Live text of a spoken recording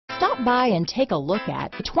Stop by and take a look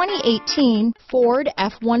at the 2018 Ford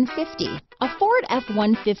F-150. A Ford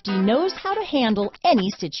F-150 knows how to handle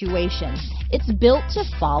any situation. It's built to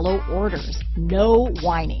follow orders, no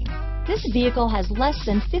whining. This vehicle has less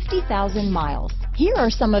than 50,000 miles. Here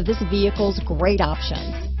are some of this vehicle's great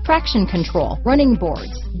options: traction control, running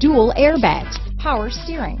boards, dual airbags, power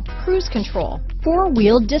steering, cruise control,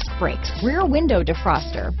 four-wheel disc brakes, rear window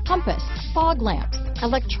defroster, compass, fog lamps,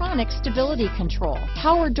 electronic stability control,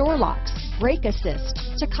 power door locks, brake assist,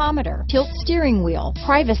 tachometer, tilt steering wheel,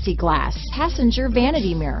 privacy glass, passenger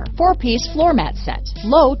vanity mirror, four-piece floor mat set,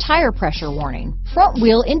 low tire pressure warning, front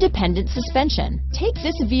wheel independent suspension. Take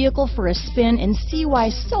this vehicle for a spin and see why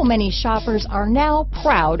so many shoppers are now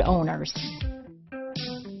proud owners.